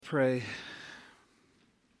pray.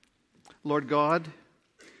 Lord God,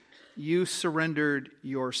 you surrendered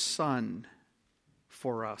your Son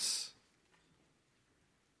for us.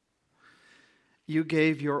 You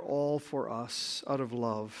gave your all for us out of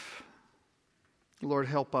love. Lord,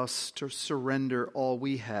 help us to surrender all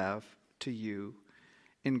we have to you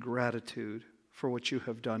in gratitude for what you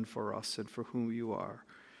have done for us and for whom you are.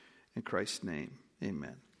 In Christ's name,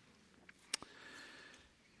 amen.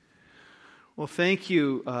 Well, thank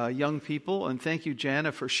you, young people, and thank you,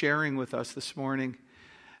 Jana, for sharing with us this morning.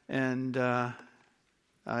 And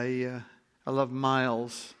I love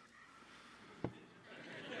Miles.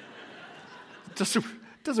 It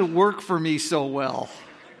doesn't work for me so well.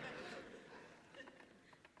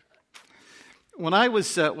 When I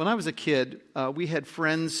was a kid, we had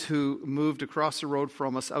friends who moved across the road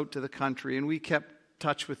from us out to the country, and we kept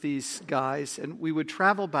touch with these guys, and we would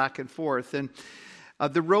travel back and forth. And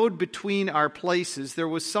the road between our places, there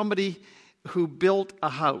was somebody who built a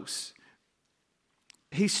house.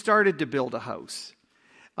 He started to build a house.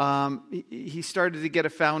 He started to get a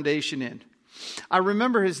foundation in. I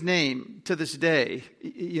remember his name to this day,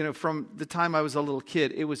 from the time I was a little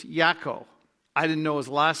kid. It was Yakko. I didn't know his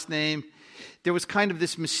last name. There was kind of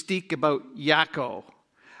this mystique about Yakko,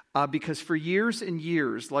 because for years and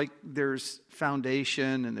years, like there's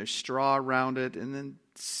foundation and there's straw around it, and then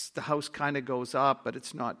the house kind of goes up, but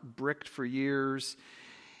it's not bricked for years.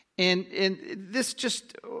 And this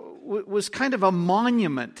just was kind of a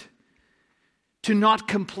monument to not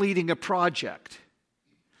completing a project.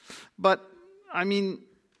 But, I mean,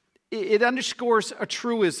 it underscores a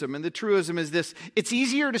truism, and the truism is this: it's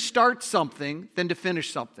easier to start something than to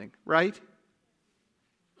finish something, right?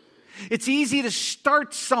 It's easy to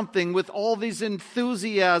start something with all this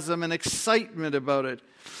enthusiasm and excitement about it.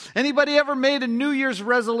 Anybody ever made a New Year's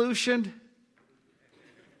resolution?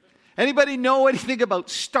 Anybody know anything about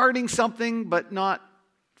starting something but not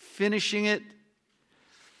finishing it?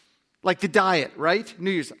 Like the diet, right?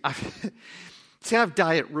 New Year's. See, I have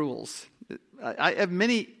diet rules. I have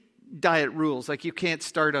many diet rules. Like you can't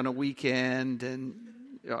start on a weekend and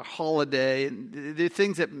a holiday, and the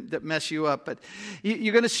things that mess you up. But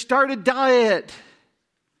you're going to start a diet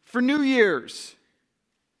for New Year's.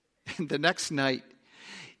 And the next night,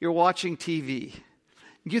 you're watching TV.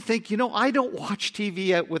 You think, I don't watch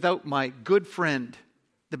TV without my good friend,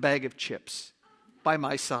 the bag of chips, by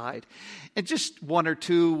my side. And just one or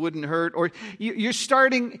two wouldn't hurt. Or you're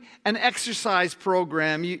starting an exercise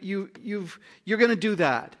program. You're going to do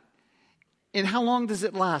that. And how long does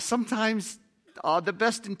it last? Sometimes the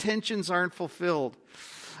best intentions aren't fulfilled.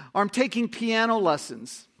 Or I'm taking piano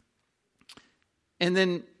lessons. And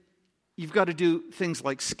then you've got to do things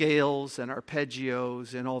like scales and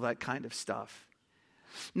arpeggios and all that kind of stuff.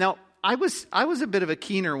 Now, I was a bit of a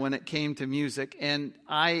keener when it came to music, and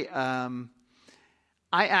I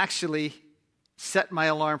actually set my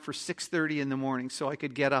alarm for 6:30 in the morning so I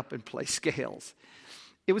could get up and play scales.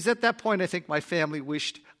 It was at that point I think my family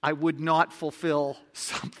wished I would not fulfill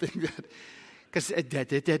something that, because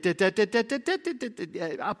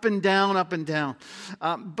up and down.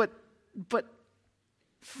 But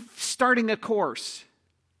starting a course,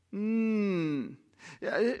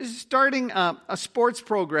 starting a sports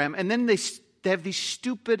program, and then they have these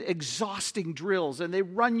stupid, exhausting drills, and they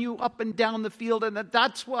run you up and down the field, and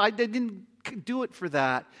that's why they didn't do it for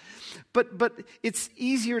that. But it's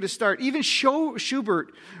easier to start. Even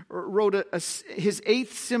Schubert wrote his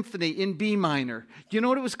 8th symphony in B minor. Do you know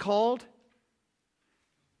what it was called?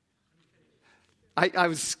 I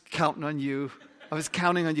was counting on you.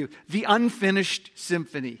 The Unfinished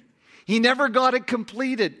Symphony. He never got it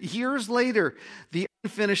completed. Years later, the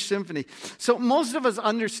Unfinished Symphony. So most of us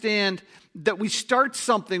understand that we start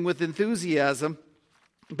something with enthusiasm,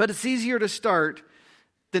 but it's easier to start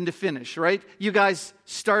than to finish, right? You guys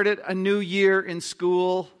started a new year in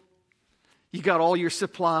school. You got all your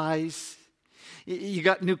supplies. You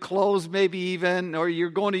got new clothes maybe even, or you're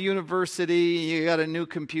going to university, you got a new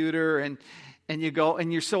computer, and you go,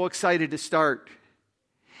 and you're so excited to start.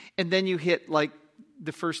 And then you hit like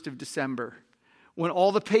the 1st of December, when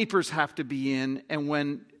all the papers have to be in, and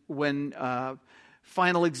when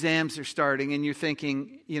final exams are starting, and you're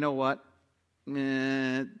thinking, you know what?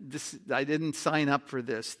 I didn't sign up for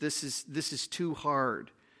this. This is too hard.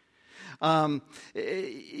 And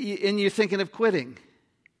you're thinking of quitting.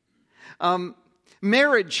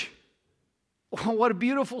 Marriage. What a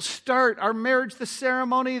beautiful start. Our marriage, the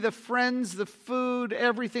ceremony, the friends, the food,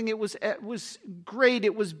 everything. It was great.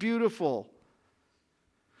 It was beautiful.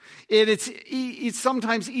 It's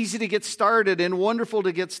sometimes easy to get started and wonderful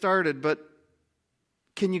to get started, but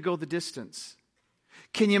can you go the distance?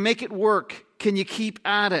 Can you make it work? Can you keep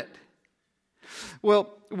at it?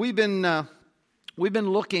 Well, we've been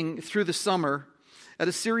looking through the summer at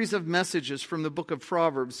a series of messages from the book of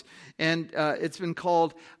Proverbs, and it's been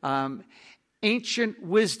called Ancient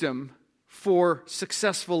Wisdom for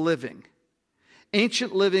Successful Living.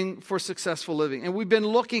 Ancient Living for Successful Living. And we've been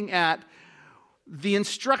looking at the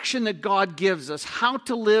instruction that God gives us, how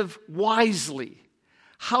to live wisely,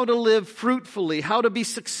 how to live fruitfully, how to be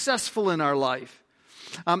successful in our life.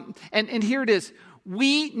 And here it is.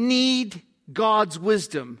 We need God's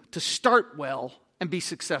wisdom to start well and be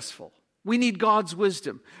successful. We need God's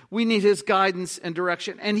wisdom. We need His guidance and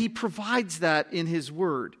direction. And He provides that in His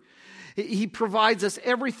Word. He provides us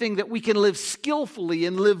everything that we can live skillfully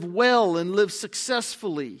and live well and live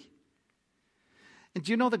successfully. And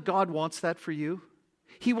do you know that God wants that for you?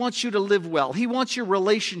 He wants you to live well. He wants your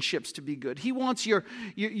relationships to be good. He wants your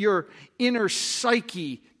inner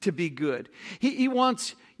psyche to be good. He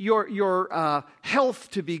wants your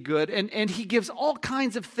health to be good. And He gives all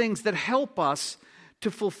kinds of things that help us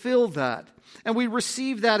to fulfill that. And we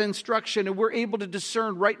receive that instruction, and we're able to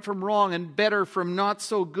discern right from wrong and better from not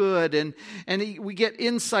so good. And we get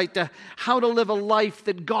insight to how to live a life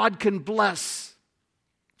that God can bless.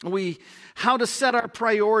 How to set our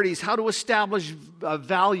priorities, how to establish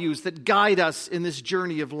values that guide us in this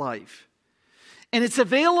journey of life. And it's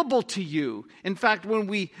available to you. In fact, when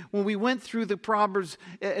we went through the Proverbs,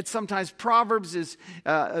 sometimes Proverbs is,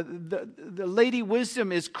 the Lady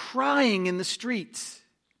Wisdom is crying in the streets.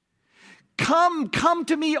 Come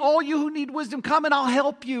to me, all you who need wisdom. Come and I'll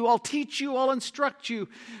help you. I'll teach you. I'll instruct you.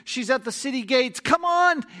 She's at the city gates. Come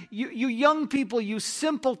on, you young people, you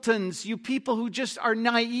simpletons, you people who just are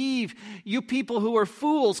naive, you people who are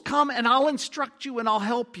fools. Come and I'll instruct you and I'll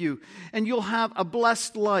help you. And you'll have a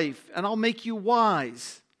blessed life and I'll make you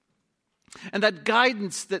wise. And that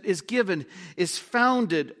guidance that is given is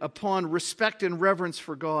founded upon respect and reverence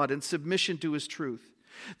for God and submission to His truth.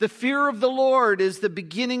 The fear of the Lord is the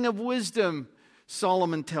beginning of wisdom,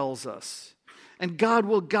 Solomon tells us. And God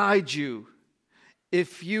will guide you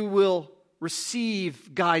if you will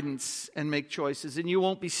receive guidance and make choices. And you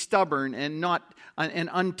won't be stubborn and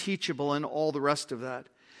unteachable and all the rest of that.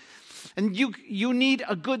 And you need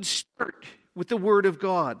a good start with the Word of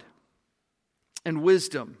God and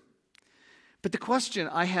wisdom. But the question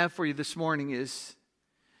I have for you this morning is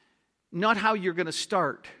not how you're going to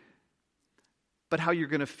start, but how you're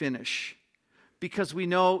going to finish. Because we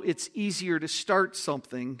know it's easier to start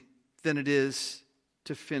something than it is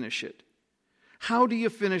to finish it. How do you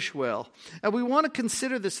finish well? And we want to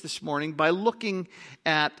consider this morning by looking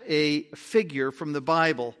at a figure from the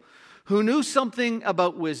Bible who knew something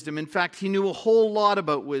about wisdom. In fact, he knew a whole lot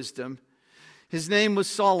about wisdom. His name was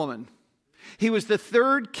Solomon. He was the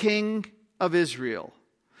third king of Israel.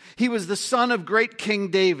 He was the son of great King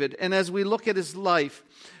David. And as we look at his life,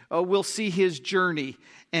 we'll see his journey,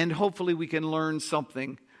 and hopefully we can learn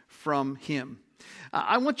something from him.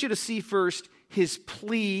 I want you to see first his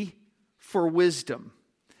plea for wisdom.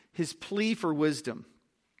 His plea for wisdom.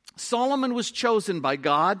 Solomon was chosen by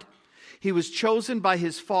God. He was chosen by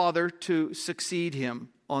his father to succeed him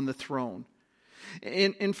on the throne.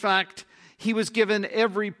 In fact, he was given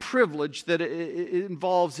every privilege that it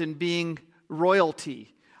involves in being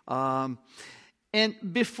royalty. And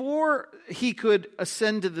before he could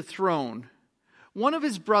ascend to the throne, one of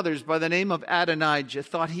his brothers by the name of Adonijah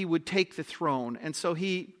thought he would take the throne. And so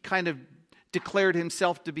he kind of declared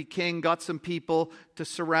himself to be king, got some people to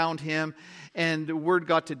surround him, and the word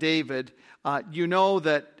got to David. You know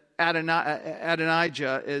that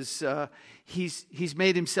Adonijah is, he's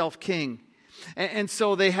made himself king. And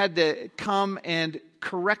so they had to come and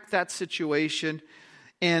correct that situation,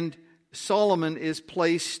 and Solomon is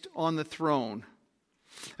placed on the throne.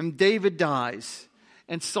 And David dies.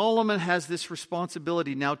 And Solomon has this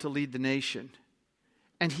responsibility now to lead the nation.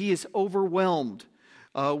 And he is overwhelmed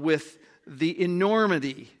with the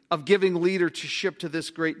enormity of giving leadership to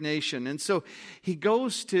this great nation. And so he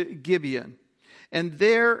goes to Gibeon. And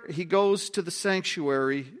there he goes to the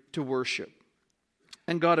sanctuary to worship.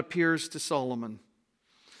 And God appears to Solomon.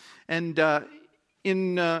 And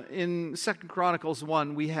in 2 Chronicles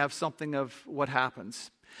 1, we have something of what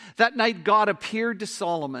happens. That night God appeared to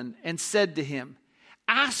Solomon and said to him,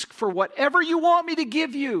 "Ask for whatever you want me to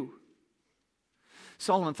give you."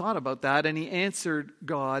 Solomon thought about that, and he answered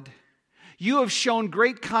God, "You have shown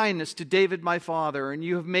great kindness to David my father, and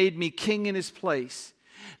you have made me king in his place.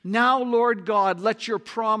 Now, Lord God, let your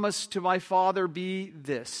promise to my father be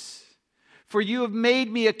this. For you have made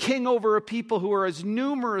me a king over a people who are as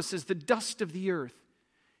numerous as the dust of the earth.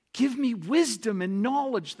 Give me wisdom and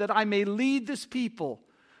knowledge that I may lead this people.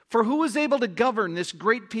 For who is able to govern this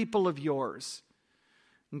great people of yours?"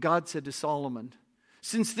 And God said to Solomon,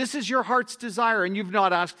 "Since this is your heart's desire, and you've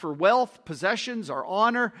not asked for wealth, possessions, or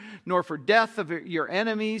honor, nor for death of your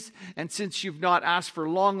enemies, and since you've not asked for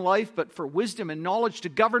long life, but for wisdom and knowledge to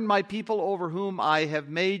govern my people over whom I have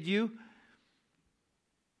made you,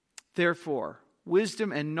 therefore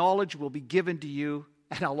wisdom and knowledge will be given to you,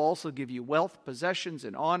 and I'll also give you wealth, possessions,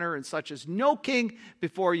 and honor, and such as no king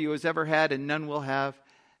before you has ever had, and none will have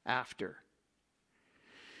after."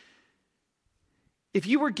 If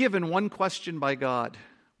you were given one question by God,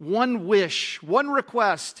 one wish, one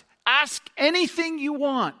request, ask anything you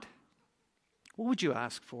want, what would you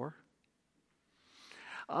ask for?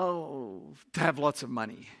 Oh, to have lots of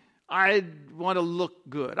money. I want to look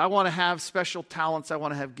good. I want to have special talents. I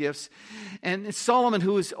want to have gifts. And Solomon,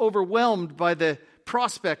 who is overwhelmed by the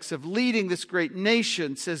prospects of leading this great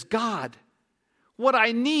nation, says, "God, what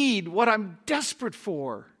I need, what I'm desperate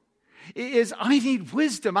for, is I need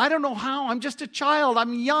wisdom. I don't know how. I'm just a child.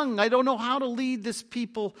 I'm young. I don't know how to lead this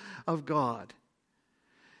people of God."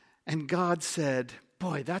 And God said,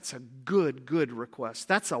 "Boy, that's a good request.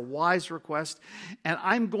 That's a wise request. And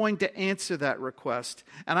I'm going to answer that request.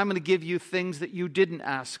 And I'm going to give you things that you didn't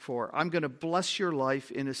ask for. I'm going to bless your life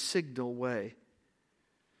in a signal way."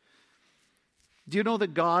 Do you know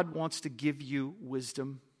that God wants to give you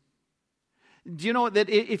wisdom? Do you know that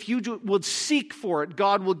if you would seek for it,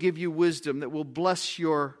 God will give you wisdom that will bless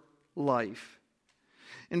your life?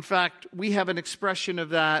 In fact, we have an expression of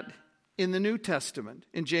that in the New Testament.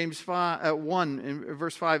 In James 1, in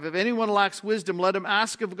verse 5, "If anyone lacks wisdom, let him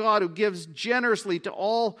ask of God, who gives generously to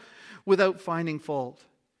all without finding fault."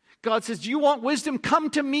 God says, "Do you want wisdom?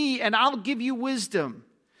 Come to me and I'll give you wisdom."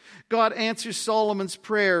 God answers Solomon's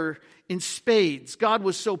prayer in spades. God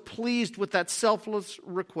was so pleased with that selfless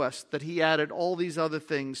request that he added all these other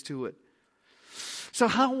things to it. So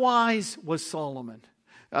how wise was Solomon?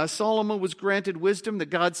 Solomon was granted wisdom that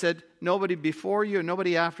God said, nobody before you and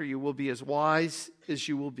nobody after you will be as wise as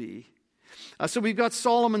you will be. So we've got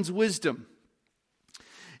Solomon's wisdom.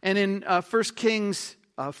 And in 1 Kings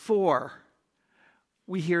 4,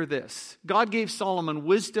 we hear this. God gave Solomon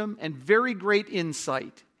wisdom and very great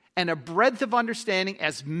insight, and a breadth of understanding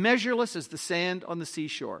as measureless as the sand on the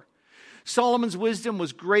seashore. Solomon's wisdom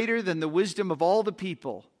was greater than the wisdom of all the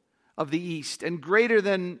people of the East, and greater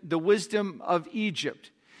than the wisdom of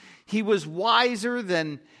Egypt. He was wiser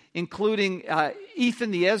than, including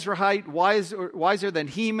Ethan the Ezrahite, wiser than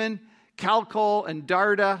Heman, Calcol, and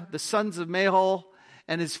Darda, the sons of Mahol,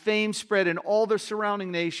 and his fame spread in all the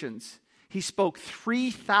surrounding nations. He spoke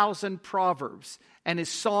 3,000 proverbs, and his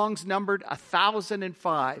songs numbered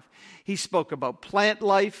 1,005. He spoke about plant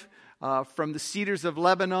life, from the cedars of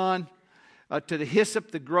Lebanon to the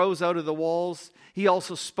hyssop that grows out of the walls. He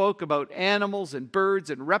also spoke about animals and birds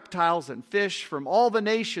and reptiles and fish from all the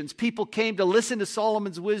nations. People came to listen to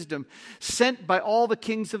Solomon's wisdom, sent by all the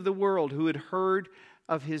kings of the world who had heard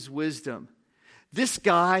of his wisdom. This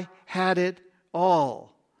guy had it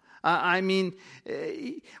all.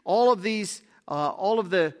 All of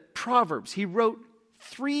the proverbs. He wrote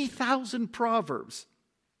 3,000 proverbs.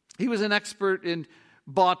 He was an expert in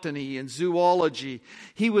botany and zoology.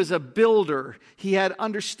 He was a builder. He had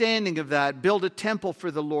understanding of that. Built a temple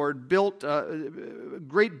for the Lord. Built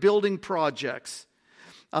great building projects.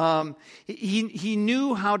 He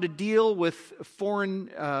knew how to deal with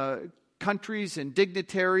foreign countries and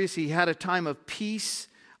dignitaries. He had a time of peace,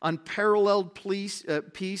 unparalleled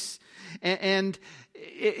peace, and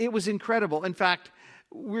it was incredible. In fact,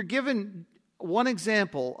 we're given one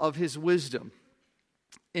example of his wisdom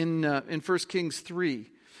in 1 Kings 3.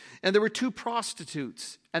 And there were two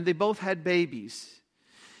prostitutes, and they both had babies.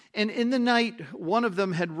 And in the night, one of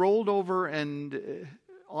them had rolled over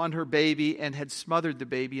on her baby and had smothered the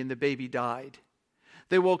baby, and the baby died.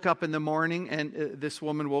 They woke up in the morning, and this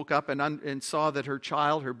woman woke up and saw that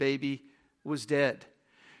her baby, was dead.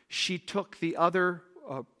 She took the other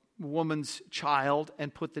woman's child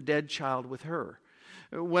and put the dead child with her.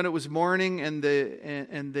 When it was morning and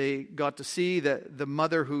they got to see that the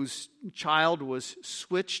mother whose child was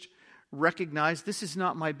switched recognized, this is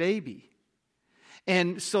not my baby.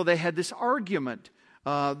 And so they had this argument.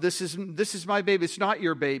 This is my baby. It's not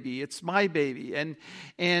your baby. It's my baby.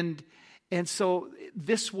 And so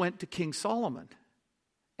this went to King Solomon.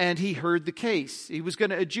 And he heard the case. He was going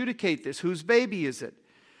to adjudicate this. Whose baby is it?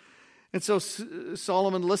 And so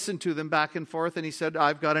Solomon listened to them back and forth, and he said,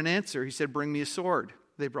 I've got an answer. He said, bring me a sword.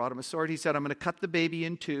 They brought him a sword. He said, I'm going to cut the baby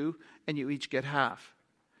in two, and you each get half.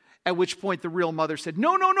 At which point the real mother said,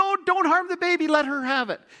 no, don't harm the baby. Let her have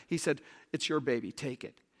it. He said, it's your baby. Take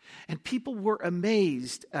it. And people were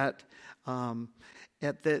amazed at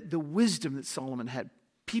at the wisdom that Solomon had.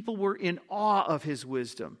 People were in awe of his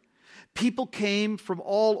wisdom. People came from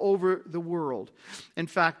all over the world. In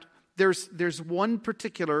fact, there's one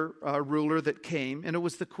particular ruler that came, and it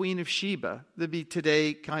was the Queen of Sheba. That'd be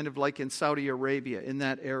today kind of like in Saudi Arabia, in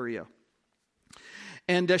that area.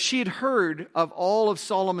 And she had heard of all of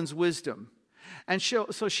Solomon's wisdom. And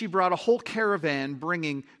so she brought a whole caravan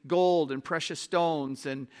bringing gold and precious stones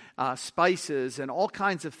and spices and all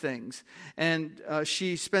kinds of things. And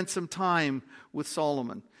she spent some time with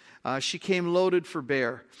Solomon. She came loaded for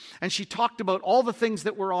bear. And she talked about all the things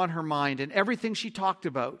that were on her mind. And everything she talked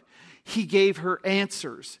about, he gave her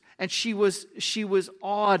answers. And she was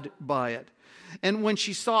awed by it. And when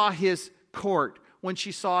she saw his court, when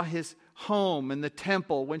she saw his home and the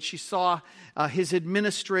temple, when she saw his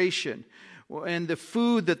administration and the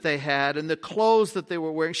food that they had and the clothes that they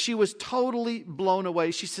were wearing, she was totally blown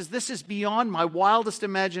away. She says, this is beyond my wildest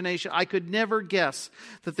imagination. I could never guess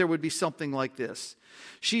that there would be something like this.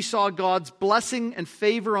 She saw God's blessing and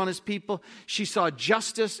favor on his people. She saw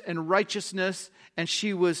justice and righteousness, and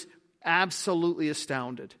she was absolutely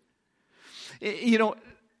astounded. You know,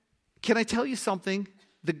 can I tell you something?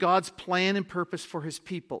 The God's plan and purpose for his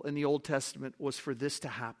people in the Old Testament was for this to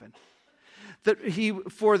happen. That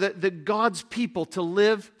for God's people to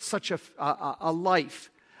live such a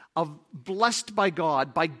life of blessed by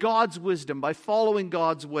God, by God's wisdom, by following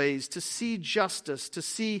God's ways, to see justice, to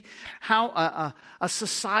see how a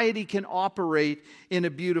society can operate in a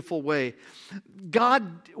beautiful way.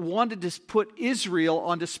 God wanted to put Israel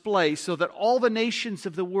on display so that all the nations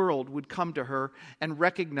of the world would come to her and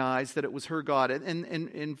recognize that it was her God. And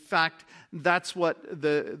in fact, that's what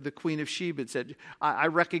the Queen of Sheba said. I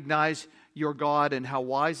recognize your God and how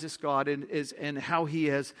wise this God is and how he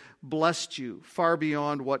has blessed you far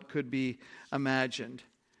beyond what could be imagined.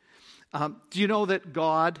 Do you know that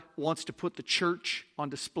God wants to put the church on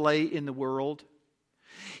display in the world?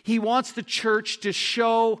 He wants the church to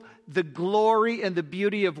show the glory and the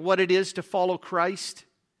beauty of what it is to follow Christ.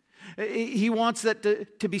 He wants that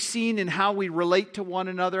to be seen in how we relate to one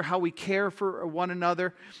another, how we care for one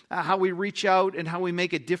another, how we reach out and how we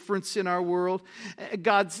make a difference in our world.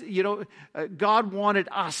 God wanted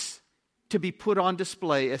us to be put on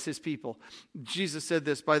display as his people. Jesus said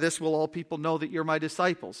this, by this will all people know that you're my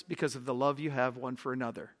disciples, because of the love you have one for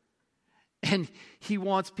another. And he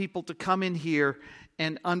wants people to come in here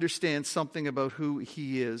and understand something about who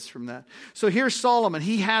he is from that. So here's Solomon.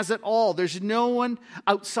 He has it all. There's no one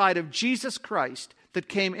outside of Jesus Christ that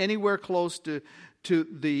came anywhere close to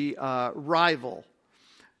the rival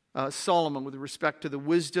Solomon with respect to the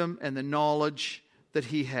wisdom and the knowledge that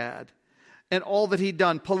he had. And all that he'd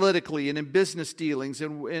done politically and in business dealings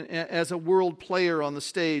and as a world player on the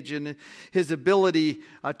stage, and his ability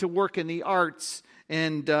to work in the arts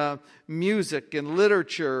and music and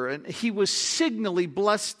literature. And he was signally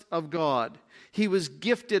blessed of God. He was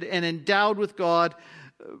gifted and endowed with God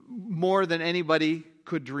more than anybody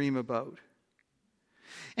could dream about.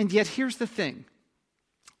 And yet here's the thing.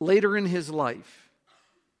 Later in his life,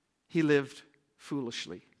 he lived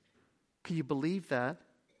foolishly. Can you believe that?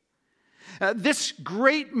 This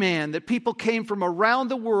great man that people came from around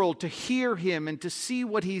the world to hear him and to see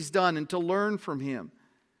what he's done and to learn from him,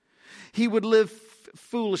 he would live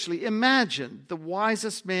foolishly. Imagine the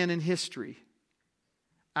wisest man in history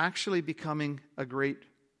actually becoming a great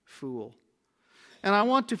fool. And I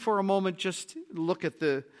want to, for a moment, just look at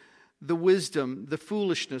the wisdom, the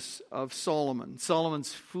foolishness of Solomon,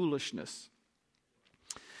 Solomon's foolishness.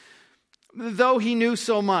 Though he knew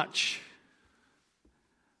so much,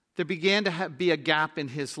 there began to be a gap in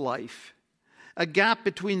his life, a gap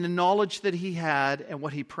between the knowledge that he had and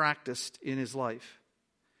what he practiced in his life.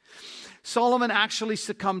 Solomon actually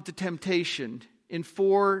succumbed to temptation in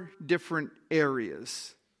 4 different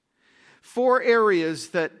areas. 4 areas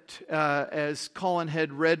that, as Colin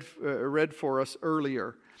had read for us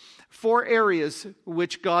earlier, 4 areas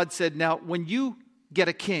which God said, now when you get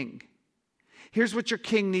a king, here's what your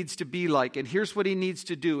king needs to be like, and here's what he needs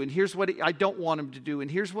to do, and here's what I don't want him to do,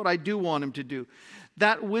 and here's what I do want him to do.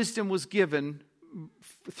 That wisdom was given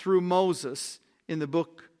through Moses in the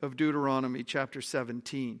book of Deuteronomy, chapter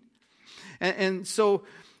 17. And so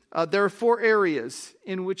there are 4 areas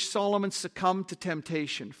in which Solomon succumbed to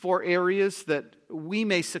temptation. 4 areas that we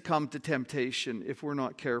may succumb to temptation if we're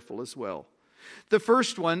not careful as well. The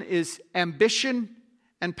first one is ambition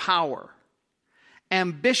and power.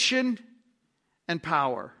 Ambition and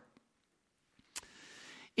power.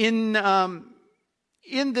 In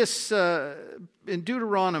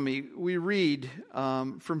Deuteronomy, we read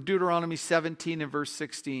from Deuteronomy 17 and verse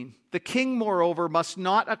 16. The king, moreover, must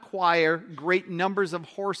not acquire great numbers of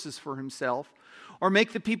horses for himself, or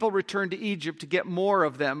make the people return to Egypt to get more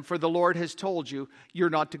of them, for the Lord has told you, you're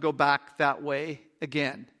not to go back that way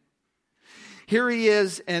again. Here he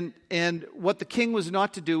is, and what the king was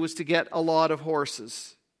not to do was to get a lot of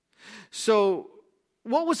horses. So,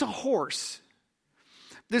 what was a horse?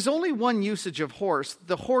 There's only one usage of horse.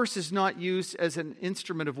 The horse is not used as an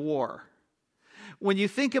instrument of war. When you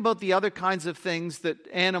think about the other kinds of things that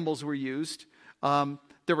animals were used,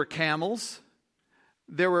 there were camels,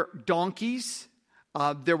 there were donkeys,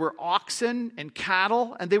 there were oxen and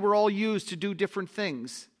cattle, and they were all used to do different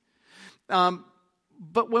things.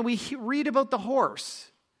 But when we read about the horse,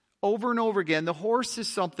 over and over again, the horse is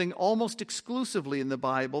something almost exclusively in the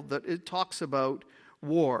Bible that it talks about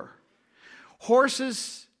war.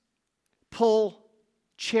 Horses pull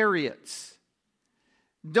chariots.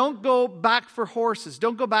 Don't go back for horses.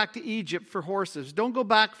 Don't go back to Egypt for horses. Don't go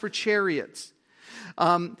back for chariots.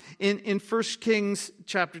 In 1 Kings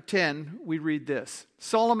chapter 10, we read this.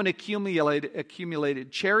 Solomon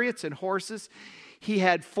accumulated chariots and horses. He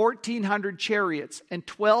had 1,400 chariots and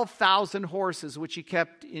 12,000 horses, which he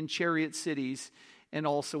kept in chariot cities and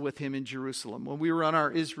also with him in Jerusalem. When we were on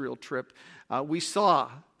our Israel trip, we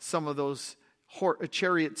saw some of those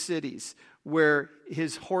chariot cities where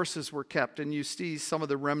his horses were kept, and you see some of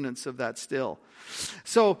the remnants of that still.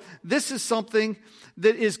 So this is something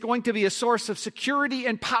that is going to be a source of security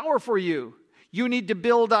and power for you. You need to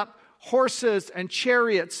build up horses and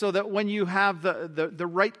chariots so that when you have the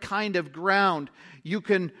right kind of ground, you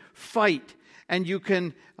can fight and you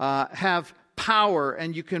can have power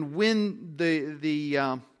and you can win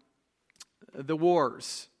the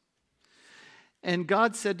wars. And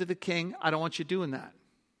God said to the king, I don't want you doing that.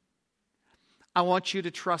 I want you to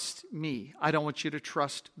trust me. I don't want you to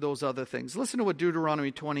trust those other things. Listen to what Deuteronomy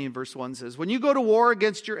 20 and verse 1 says. When you go to war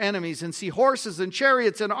against your enemies and see horses and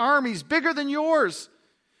chariots and armies bigger than yours,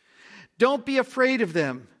 don't be afraid of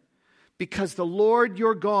them, because the Lord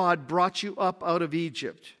your God brought you up out of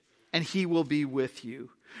Egypt, and he will be with you.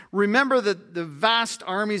 Remember the vast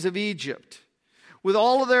armies of Egypt, with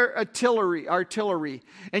all of their artillery,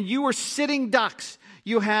 and you were sitting ducks.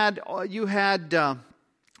 You had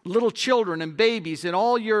little children and babies and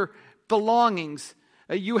all your belongings.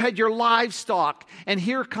 You had your livestock, and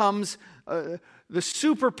here comes the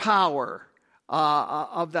superpower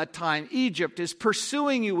of that time. Egypt is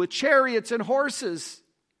pursuing you with chariots and horses.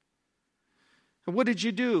 And what did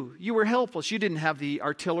you do? You were helpless. You didn't have the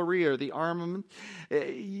artillery or the armament.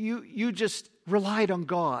 You just relied on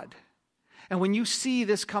God. And when you see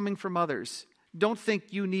this coming from others, don't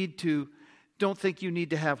think you need to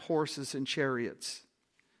have horses and chariots.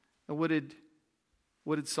 And what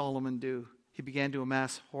did Solomon do? He began to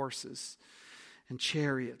amass horses and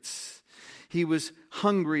chariots. He was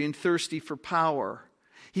hungry and thirsty for power.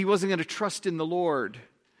 He wasn't going to trust in the Lord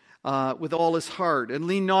with all his heart and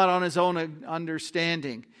lean not on his own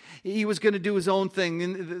understanding. He was going to do his own thing.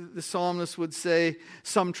 And the psalmist would say,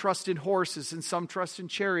 some trust in horses and some trust in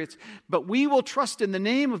chariots, but we will trust in the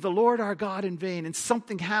name of the Lord our God in vain. And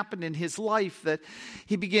something happened in his life that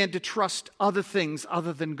he began to trust other things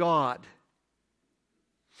other than God.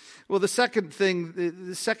 Well, the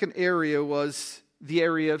second area was the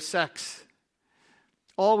area of sex.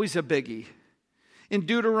 Always a biggie. In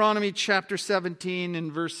Deuteronomy chapter 17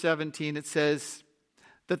 and verse 17, it says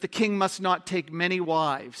that the king must not take many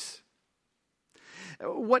wives.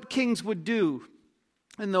 What kings would do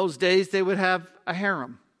in those days, they would have a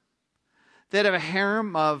harem. They'd have a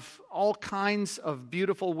harem of all kinds of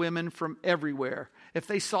beautiful women from everywhere. If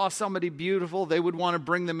they saw somebody beautiful, they would want to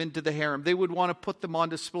bring them into the harem. They would want to put them on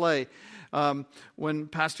display. When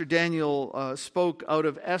Pastor Daniel spoke out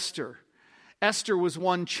of Esther, Esther was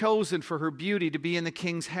one chosen for her beauty to be in the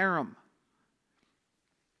king's harem.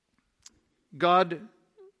 God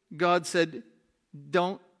said,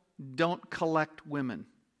 don't collect women.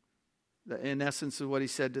 In essence, is what he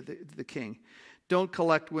said to the king. Don't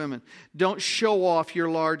collect women. Don't show off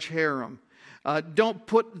your large harem. Don't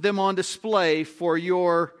put them on display for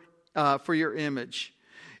your image.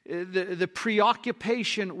 The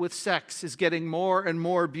preoccupation with sex is getting more and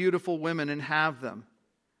more beautiful women and have them.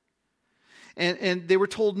 And they were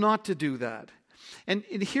told not to do that. And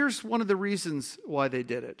here's one of the reasons why they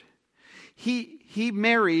did it. He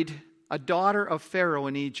married a daughter of Pharaoh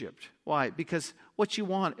in Egypt. Why? Because what you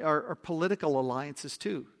want are political alliances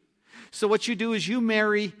too. So what you do is you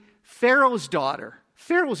marry Pharaoh's daughter.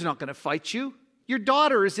 Pharaoh's not going to fight you. Your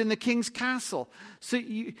daughter is in the king's castle. So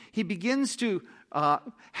he begins to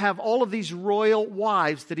have all of these royal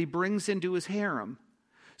wives that he brings into his harem,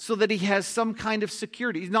 so that he has some kind of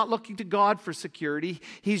security. He's not looking to God for security.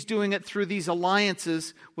 He's doing it through these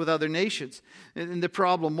alliances with other nations. And the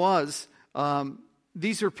problem was,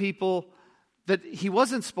 these are people that he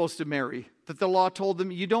wasn't supposed to marry, that the law told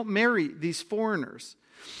them you don't marry these foreigners.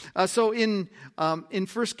 So in 1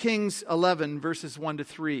 Kings 11, verses 1 to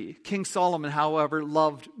 3, King Solomon, however,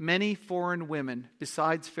 loved many foreign women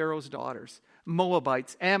besides Pharaoh's daughters,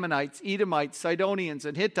 Moabites, Ammonites, Edomites, Sidonians,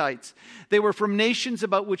 and Hittites. They were from nations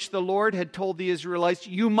about which the Lord had told the Israelites,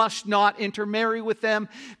 you must not intermarry with them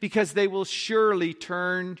because they will surely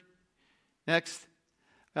turn,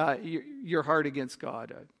 your heart against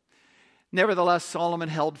God. Nevertheless, Solomon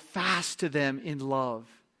held fast to them in love.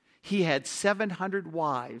 He had 700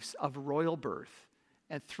 wives of royal birth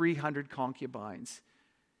and 300 concubines,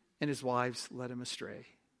 and his wives led him astray.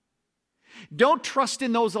 Don't trust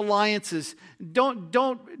in those alliances.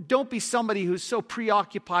 Don't be somebody who's so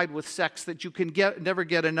preoccupied with sex that you can never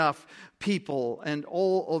get enough people and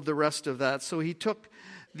all of the rest of that. So he took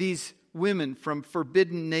these women from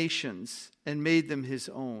forbidden nations and made them his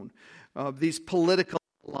own. These political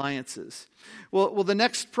alliances. Well, the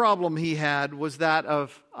next problem he had was that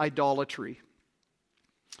of idolatry.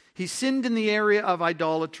 He sinned in the area of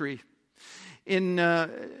idolatry. In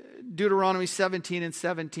Deuteronomy 17 and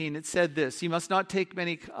 17, it said this, you must not take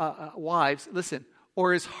many wives, listen,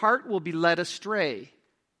 or his heart will be led astray.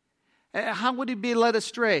 How would he be led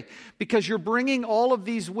astray? Because you're bringing all of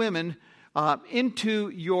these women into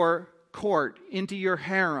your court, into your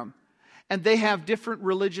harem, and they have different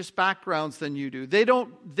religious backgrounds than you do. They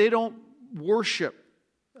don't worship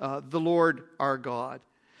the Lord our God.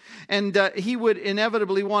 And he would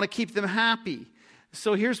inevitably want to keep them happy.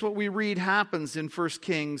 So here's what we read happens in 1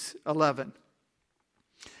 Kings 11.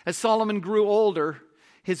 As Solomon grew older,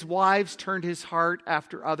 his wives turned his heart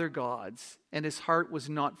after other gods, and his heart was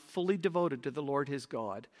not fully devoted to the Lord his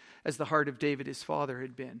God, as the heart of David his father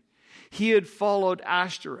had been. He had followed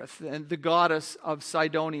Ashtoreth, and the goddess of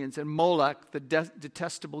Sidonians, and Molech, the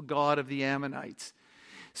detestable god of the Ammonites.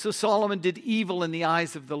 So Solomon did evil in the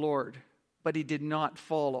eyes of the Lord, but he did not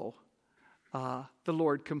follow the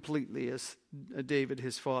Lord completely as David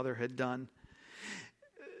his father had done.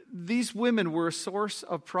 These women were a source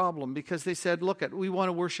of problem because they said, look, we want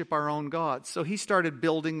to worship our own gods. So he started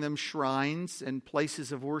building them shrines and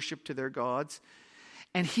places of worship to their gods.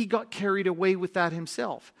 And he got carried away with that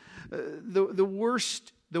himself. The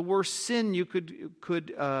worst sin you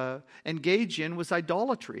could engage in was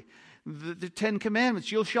idolatry. The Ten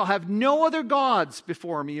Commandments, you shall have no other gods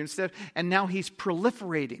before me instead. And now he's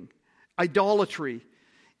proliferating idolatry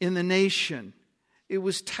in the nation. It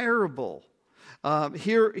was terrible.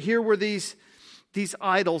 Here were these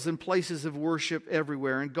idols and places of worship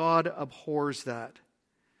everywhere, and God abhors that.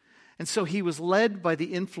 And so he was led by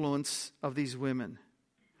the influence of these women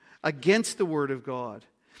against the word of God.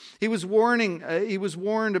 He was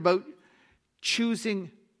warned about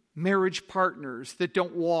choosing marriage partners that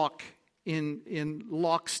don't walk in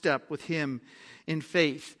lockstep with him in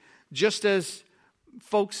faith. Just as,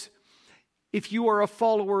 folks, if you are a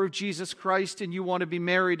follower of Jesus Christ and you want to be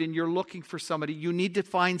married and you're looking for somebody, you need to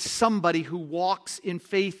find somebody who walks in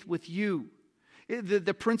faith with you.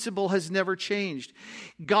 The principle has never changed.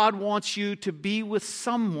 God wants you to be with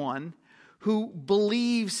someone who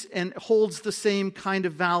believes and holds the same kind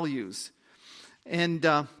of values. And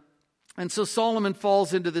so Solomon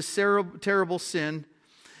falls into this terrible sin,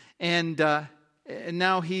 and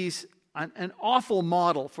now he's an awful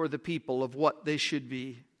model for the people of what they should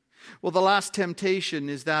be. Well, the last temptation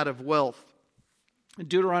is that of wealth. In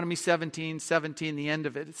Deuteronomy 17:17, the end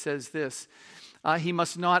of it, it says this, he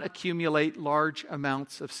must not accumulate large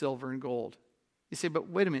amounts of silver and gold. You say, but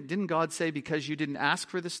wait a minute, didn't God say because you didn't ask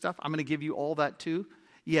for this stuff, I'm going to give you all that too?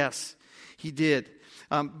 Yes, he did.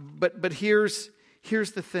 But here's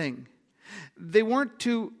the thing. They weren't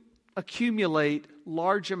to accumulate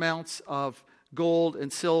large amounts of gold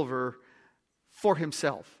and silver for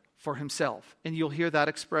himself. And you'll hear that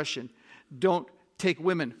expression. Don't take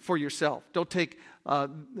women for yourself. Don't take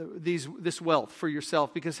this wealth for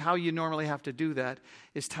yourself, because how you normally have to do that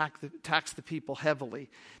is tax the people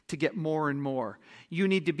heavily to get more and more. You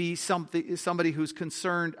need to be somebody who's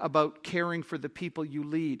concerned about caring for the people you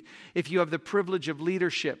lead. If you have the privilege of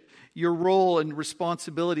leadership, your role and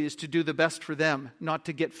responsibility is to do the best for them, not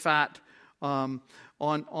to get fat on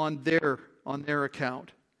their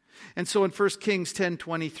account. And so in 1 Kings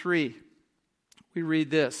 10:23, we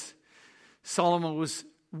read this. Solomon was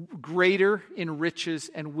greater in riches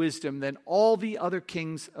and wisdom than all the other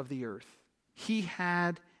kings of the earth. He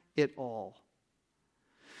had it all.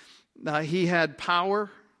 He had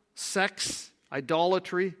power, sex,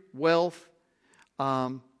 idolatry, wealth,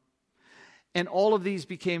 and all of these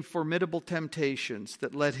became formidable temptations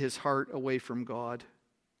that led his heart away from God.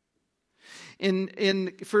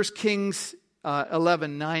 In 1 Kings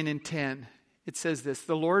 11, 9, and 10. It says this: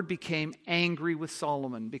 the Lord became angry with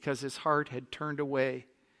Solomon because his heart had turned away.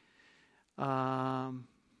 I'm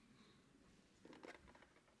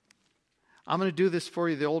going to do this for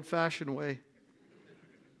you the old-fashioned way.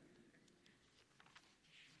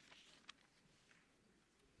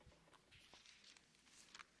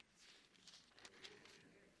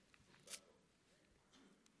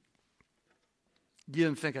 You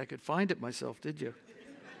didn't think I could find it myself, did you?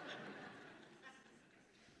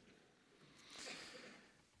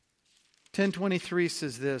 (10:23)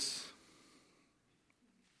 says this: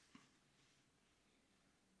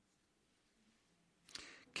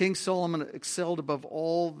 King Solomon excelled above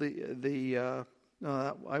all I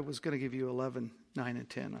was going to give you 11, 9, and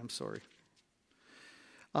 10. I'm sorry.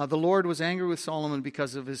 The Lord was angry with Solomon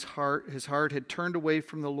because of his heart. His heart had turned away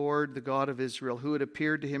from the Lord, the God of Israel, who had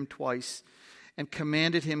appeared to him twice and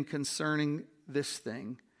commanded him concerning this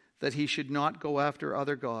thing, that he should not go after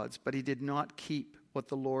other gods, but he did not keep what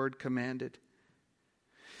the Lord commanded.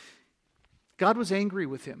 God was angry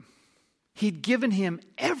with him. He'd given him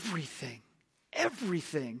everything,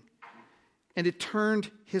 and it turned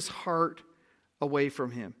his heart away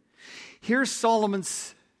from him. Here's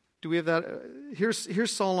Solomon's, do we have that?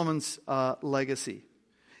 Here's Solomon's legacy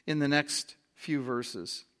in the next few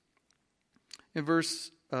verses. In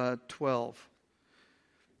verse 11.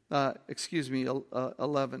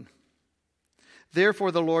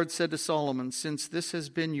 Therefore the Lord said to Solomon, since this has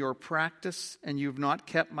been your practice, and you've not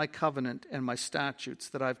kept my covenant and my statutes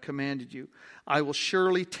that I've commanded you, I will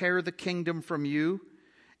surely tear the kingdom from you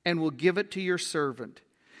and will give it to your servant.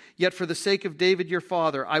 Yet for the sake of David your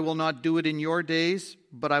father, I will not do it in your days,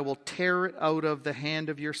 but I will tear it out of the hand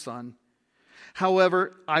of your son.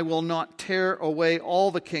 However, I will not tear away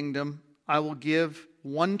all the kingdom. I will give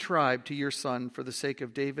one tribe to your son for the sake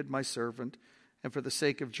of David my servant and for the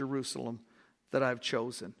sake of Jerusalem that I've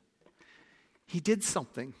chosen. He did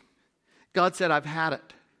something. God said, I've had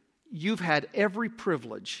it. You've had every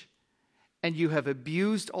privilege, and you have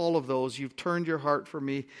abused all of those. You've turned your heart from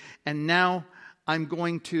me, and now I'm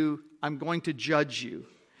going to judge you.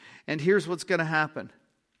 And here's what's going to happen.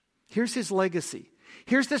 Here's his legacy.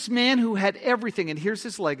 Here's this man who had everything, and here's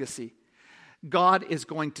his legacy. God is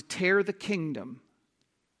going to tear the kingdom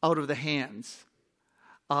out of the hands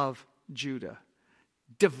of Judah.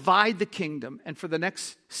 Divide the kingdom, and for the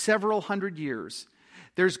next several hundred years,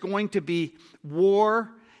 there's going to be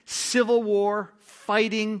war, civil war,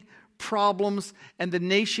 fighting, problems, and the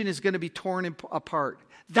nation is going to be torn apart.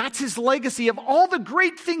 That's his legacy. Of all the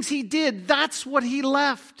great things he did, that's what he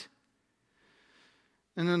left.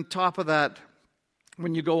 And on top of that,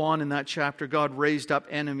 when you go on in that chapter, God raised up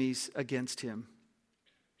enemies against him.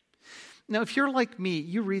 Now, if you're like me,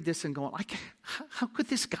 you read this and go, how could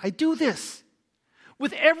this guy do this?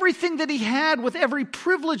 With everything that he had, with every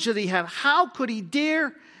privilege that he had, how could he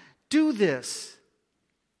dare do this?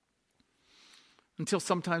 Until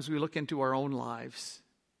sometimes we look into our own lives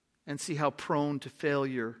and see how prone to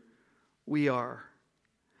failure we are.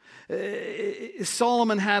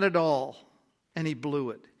 Solomon had it all, and he blew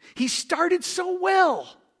it. He started so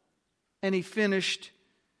well, and he finished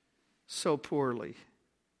so poorly.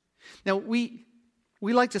 Now, we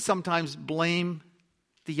like to sometimes blame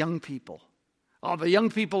the young people. Oh, the young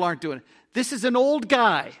people aren't doing it. This is an old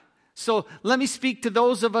guy. So let me speak to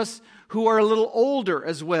those of us who are a little older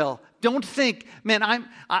as well. Don't think, man,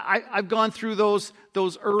 I've gone through those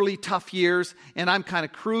early tough years, and I'm kind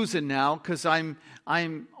of cruising now because I'm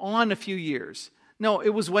on a few years. No, it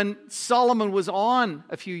was when Solomon was on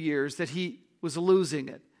a few years that he was losing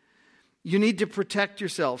it. You need to protect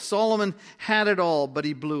yourself. Solomon had it all, but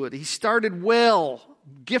he blew it. He started well,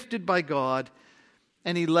 gifted by God,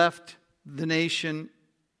 and he left the nation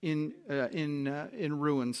in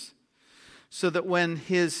ruins. So that when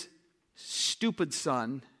his stupid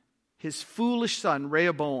son, his foolish son,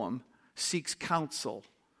 Rehoboam, seeks counsel,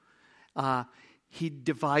 he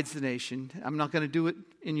divides the nation. I'm not going to do it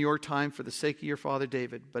in your time for the sake of your father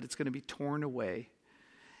David, but it's going to be torn away.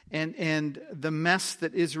 And the mess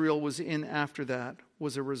that Israel was in after that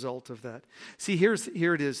was a result of that. See, here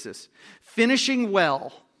it is this. Finishing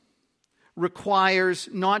well requires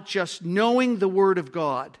not just knowing the Word of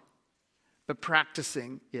God, but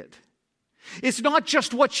practicing it. It's not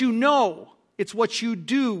just what you know, it's what you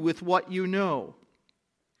do with what you know.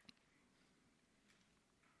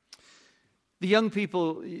 The young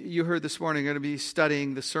people you heard this morning are going to be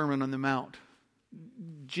studying the Sermon on the Mount,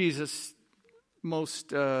 Jesus'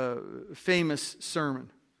 most famous sermon.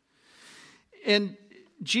 And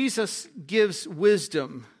Jesus gives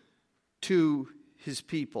wisdom to his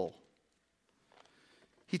people.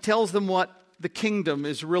 He tells them what the kingdom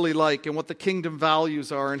is really like and what the kingdom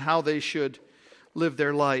values are and how they should live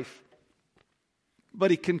their life.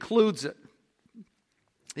 But he concludes it.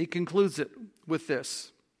 He concludes it with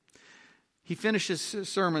this. He finishes his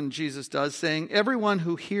sermon, Jesus does, saying, "Everyone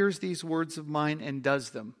who hears these words of mine and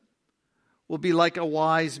does them will be like a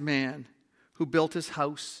wise man who built his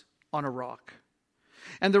house on a rock.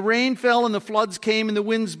 And the rain fell and the floods came and the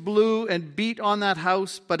winds blew and beat on that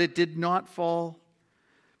house, but it did not fall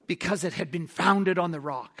because it had been founded on the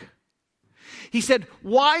rock." He said,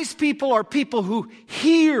 wise people are people who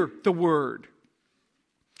hear the word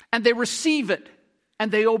and they receive it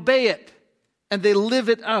and they obey it and they live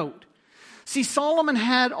it out. See, Solomon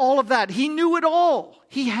had all of that. He knew it all.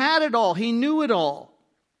 He had it all. He knew it all.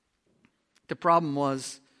 The problem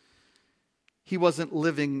was he wasn't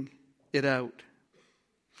living it out.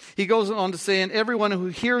 He goes on to say, "And everyone who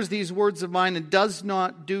hears these words of mine and does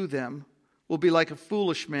not do them will be like a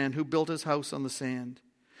foolish man who built his house on the sand.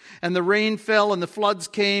 And the rain fell and the floods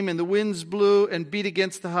came and the winds blew and beat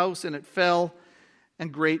against the house and it fell,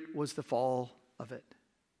 and great was the fall of it."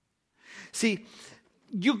 See,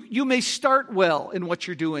 you may start well in what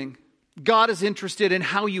you're doing. God is interested in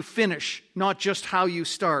how you finish, not just how you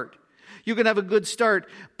start. You can have a good start,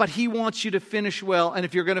 but he wants you to finish well. And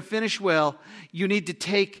if you're going to finish well, you need to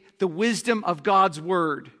take the wisdom of God's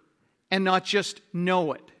word and not just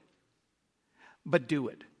know it, but do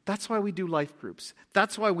it. That's why we do life groups.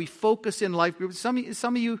 That's why we focus in life groups. Some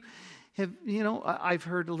of you have, I've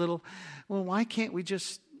heard a little, well, why can't we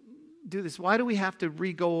just do this? Why do we have to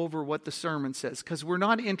re-go over what the sermon says? Because we're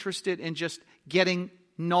not interested in just getting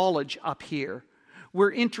knowledge up here.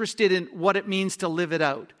 We're interested in what it means to live it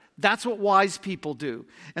out. That's what wise people do.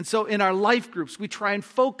 And so in our life groups, we try and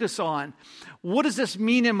focus on what does this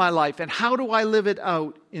mean in my life and how do I live it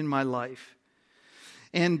out in my life?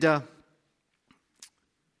 And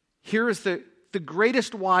here is the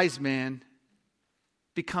greatest wise man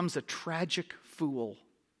becomes a tragic fool,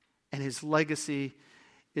 and his legacy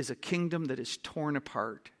is a kingdom that is torn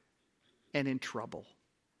apart and in trouble.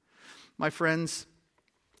 My friends,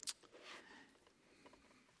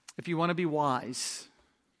 if you want to be wise,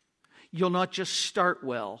 you'll not just start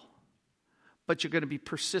well, but you're going to be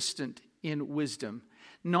persistent in wisdom.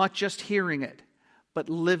 Not just hearing it, but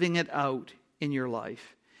living it out in your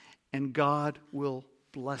life. And God will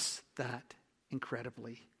bless that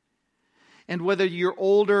incredibly. And whether you're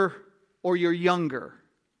older or you're younger,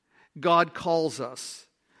 God calls us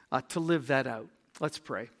to live that out. Let's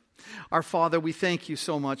pray. Our Father, we thank you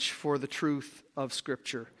so much for the truth of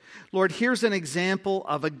Scripture. Lord, here's an example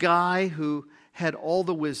of a guy who had all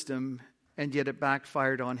the wisdom, and yet it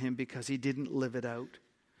backfired on him because he didn't live it out.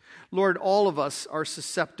 Lord, all of us are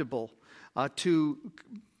susceptible to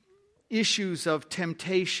issues of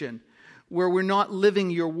temptation where we're not living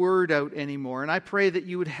your word out anymore. And I pray that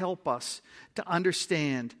you would help us to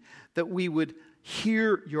understand that we would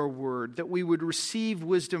hear your word, that we would receive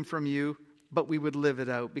wisdom from you, but we would live it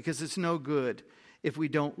out, because it's no good if we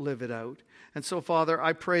don't live it out. And so, Father,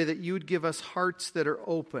 I pray that you would give us hearts that are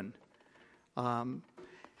open,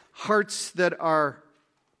 hearts that are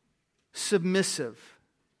submissive,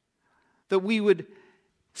 that we would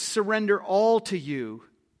surrender all to you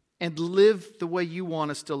and live the way you want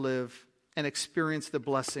us to live and experience the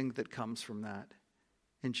blessing that comes from that.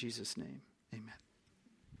 In Jesus' name, amen.